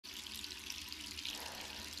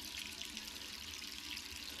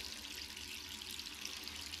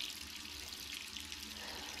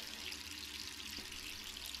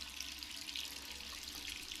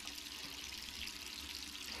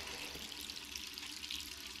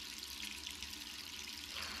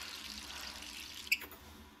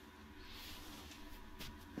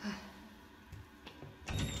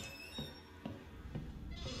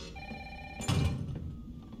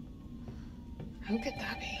Who could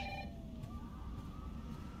that be?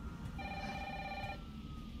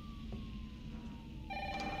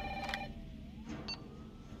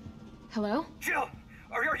 Hello? Jill,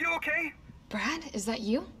 are you okay? Brad, is that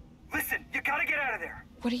you? Listen, you gotta get out of there.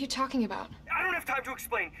 What are you talking about? I don't have time to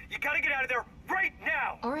explain. You gotta get out of there right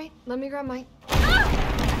now. All right, let me grab my...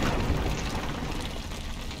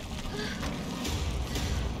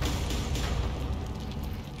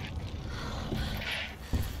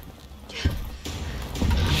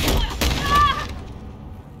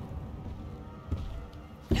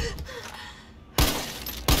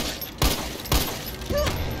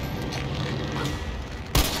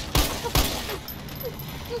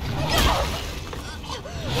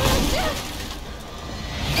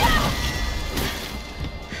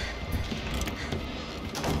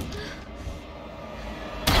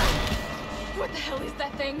 What the hell is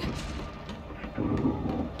that thing?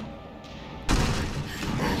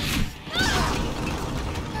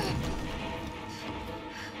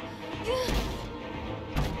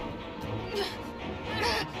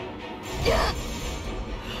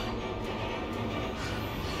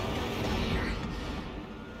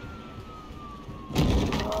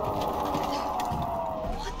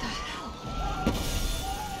 What the hell?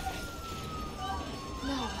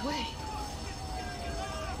 No way.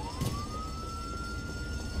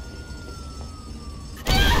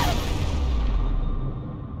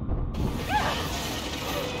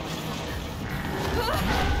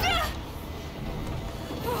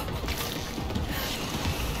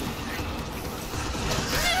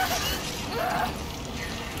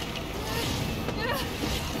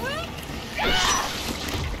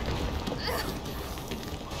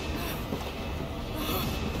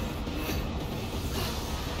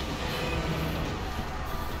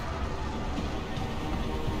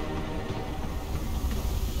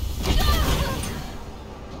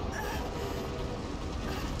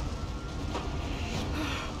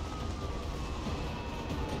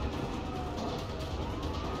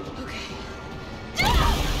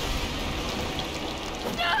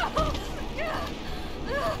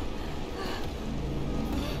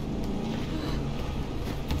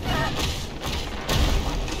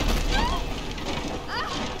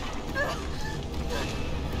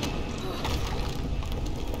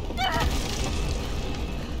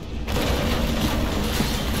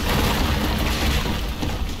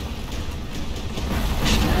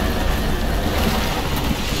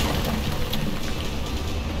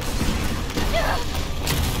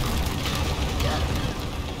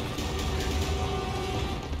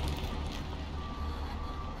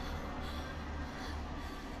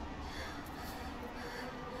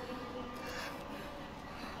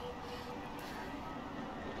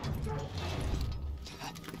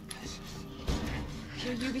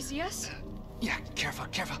 Your UBCS? Yeah, careful.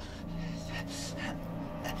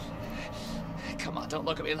 Come on, don't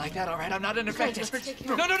look at me like that, all right? I'm not an infected.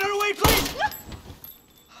 No, wait, please!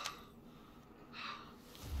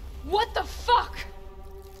 What the fuck?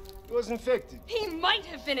 He was infected. He might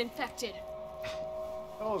have been infected.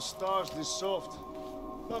 Oh, stars this soft.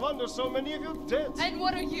 No wonder so many of you dead. And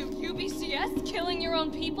what are you, UBCS? Killing your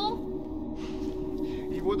own people?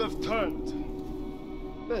 He would have turned.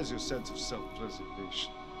 There's your sense of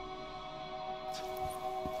self-preservation.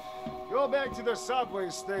 Go back to the subway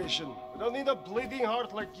station. We don't need a bleeding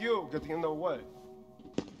heart like you getting in the way.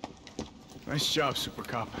 Nice job, Super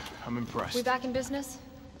Cop. I'm impressed. We back in business?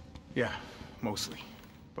 Yeah, mostly.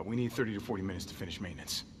 But we need 30 to 40 minutes to finish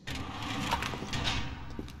maintenance.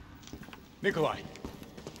 Nikolai,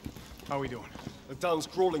 how are we doing? The town's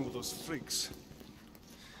crawling with those freaks.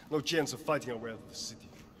 No chance of fighting our way out of the city.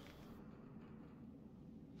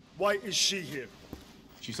 Why is she here?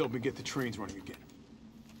 She's helping get the trains running again.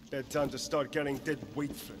 Bad time to start carrying dead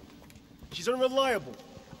weight, friend. She's unreliable.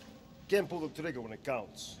 Can't pull the trigger when it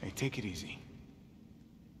counts. Hey, take it easy.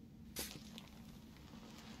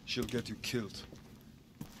 She'll get you killed.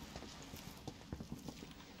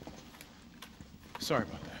 Sorry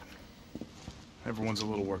about that. Everyone's a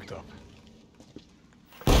little worked up.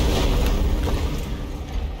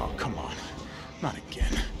 Oh, come on. Not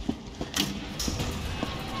again.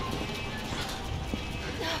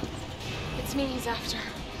 It's me he's after.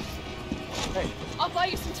 Hey. I'll buy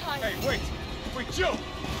you some time. Hey, wait! Wait, Jill!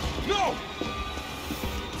 No!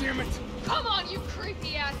 Damn it! Come on, you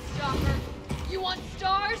creepy-ass stalker! You want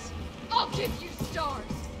stars? I'll give you stars!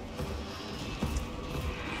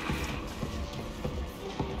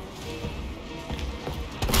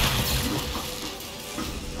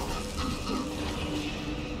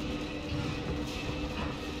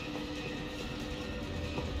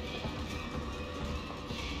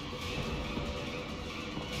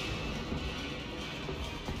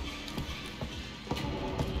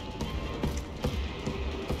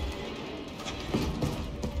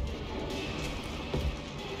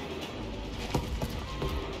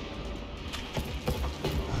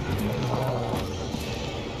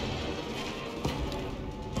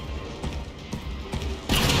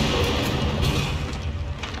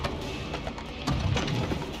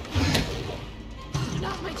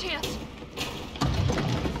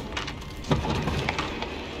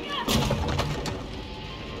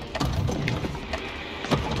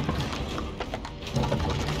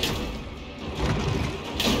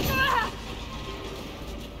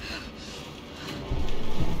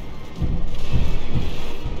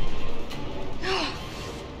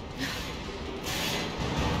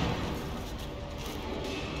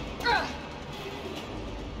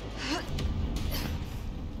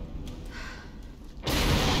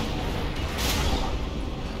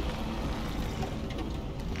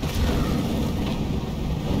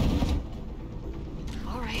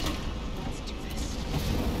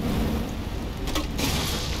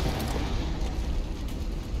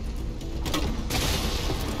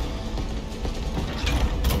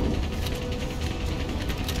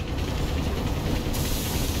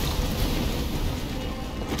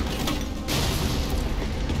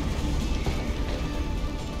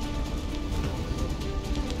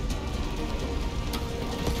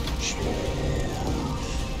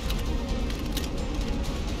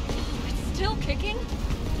 kicking?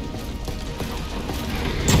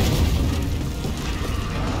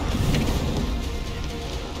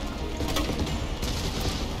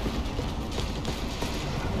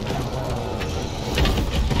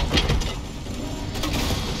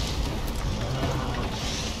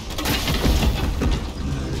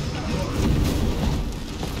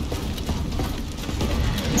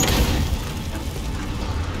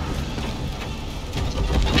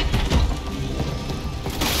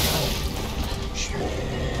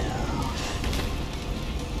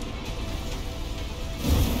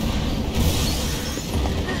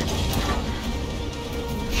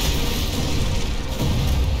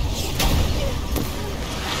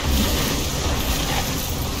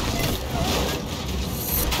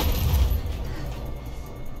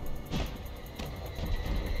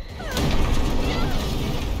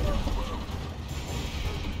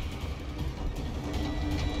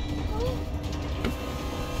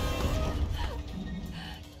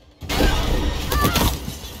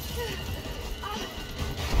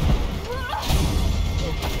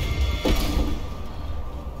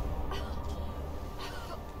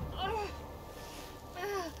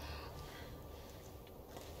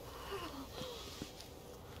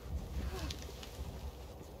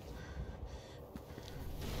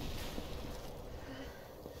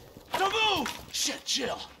 Shit,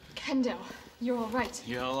 Jill. Kendo, you're all right.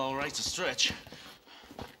 Yeah, all right's a stretch.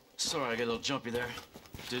 Sorry, I got a little jumpy there.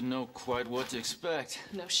 Didn't know quite what to expect.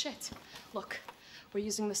 No shit. Look, we're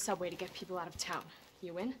using the subway to get people out of town.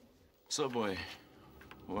 You in? Subway.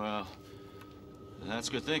 Well, that's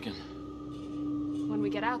good thinking. When we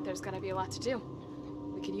get out, there's gonna be a lot to do.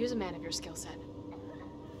 We could use a man of your skill set.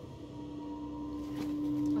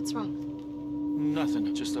 What's wrong?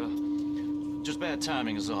 Nothing. Just bad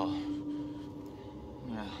timing is all.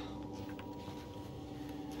 Yeah.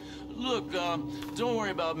 Look, don't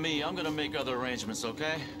worry about me. I'm gonna make other arrangements,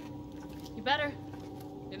 okay? You better.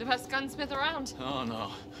 You're the best gunsmith around. Oh,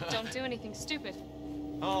 no. Don't do anything stupid.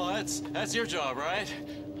 Oh, that's your job, right?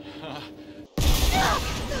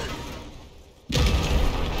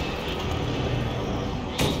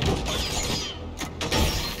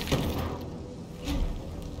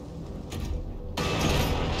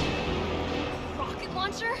 Rocket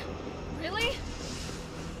launcher? Really?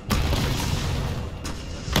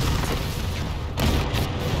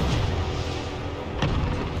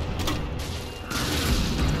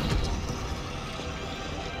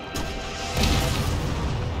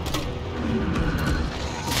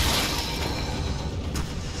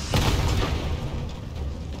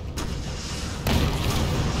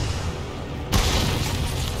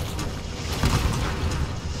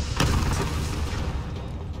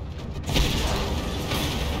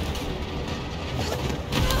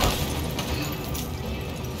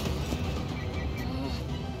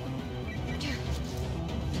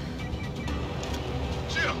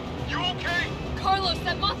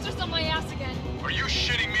 That monster's on my ass again. Are you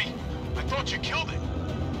shitting me? I thought you killed it.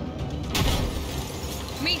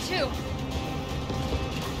 Me too.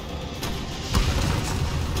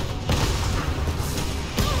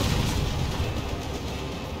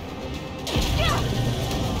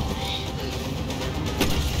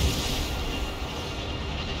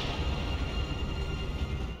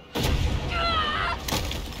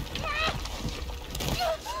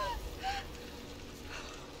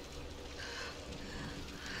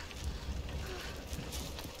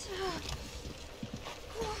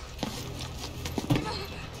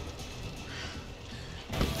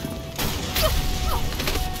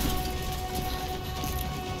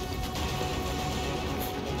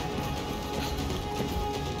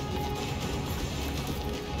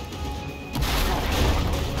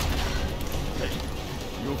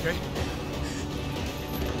 Okay?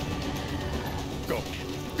 Go.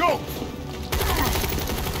 Go!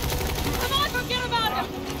 Come on, forget about him!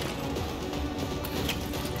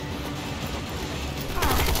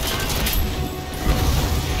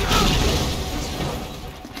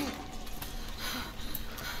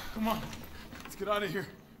 Come on. Let's get out of here.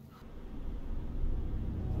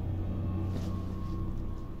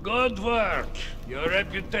 Good work. Your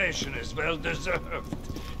reputation is well deserved.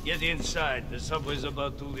 Get inside. The subway's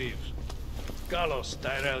about to leave. Carlos,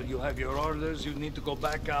 Tyrell, you have your orders. You need to go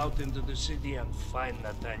back out into the city and find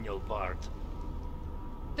Nathaniel Bart.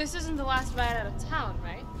 This isn't the last ride out of town,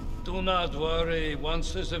 right? Do not worry.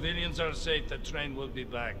 Once the civilians are safe, the train will be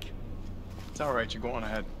back. It's all right. You go on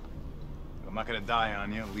ahead. I'm not gonna die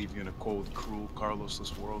on you, leave you in a cold, cruel,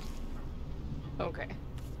 Carlosless world. Okay.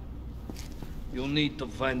 You'll need to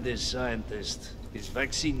find this scientist. His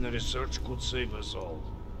vaccine research could save us all.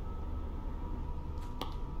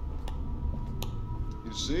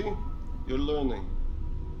 You see? You're learning.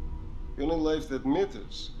 The only life that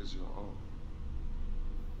matters is your own.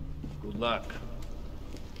 Good luck.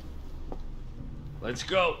 Let's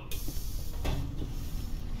go.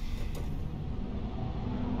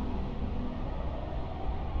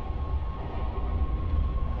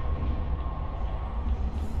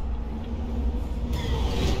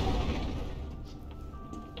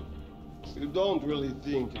 You don't really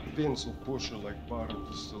think a pencil pusher like Barton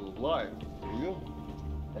is still alive, do you?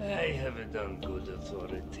 I have it on good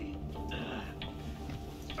authority.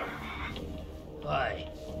 Why?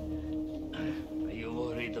 Are you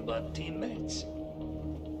worried about teammates?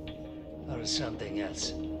 Or something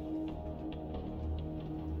else?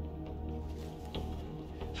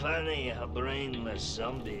 Funny how brainless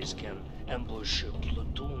zombies can ambush a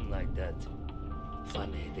platoon like that.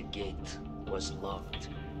 Funny the gate was locked.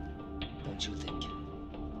 Don't you think?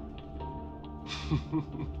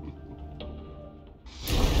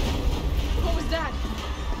 What was that?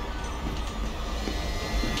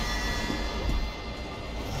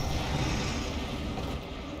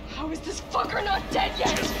 How is this fucker not dead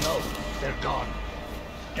yet? Just know they're gone.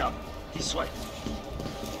 Come, this way.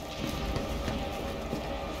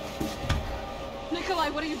 Nikolai,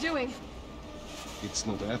 what are you doing? It's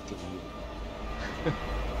not after me.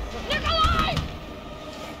 Nikolai!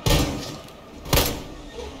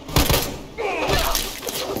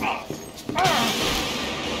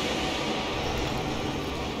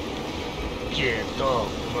 Get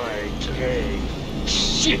off my train,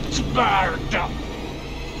 shit bird!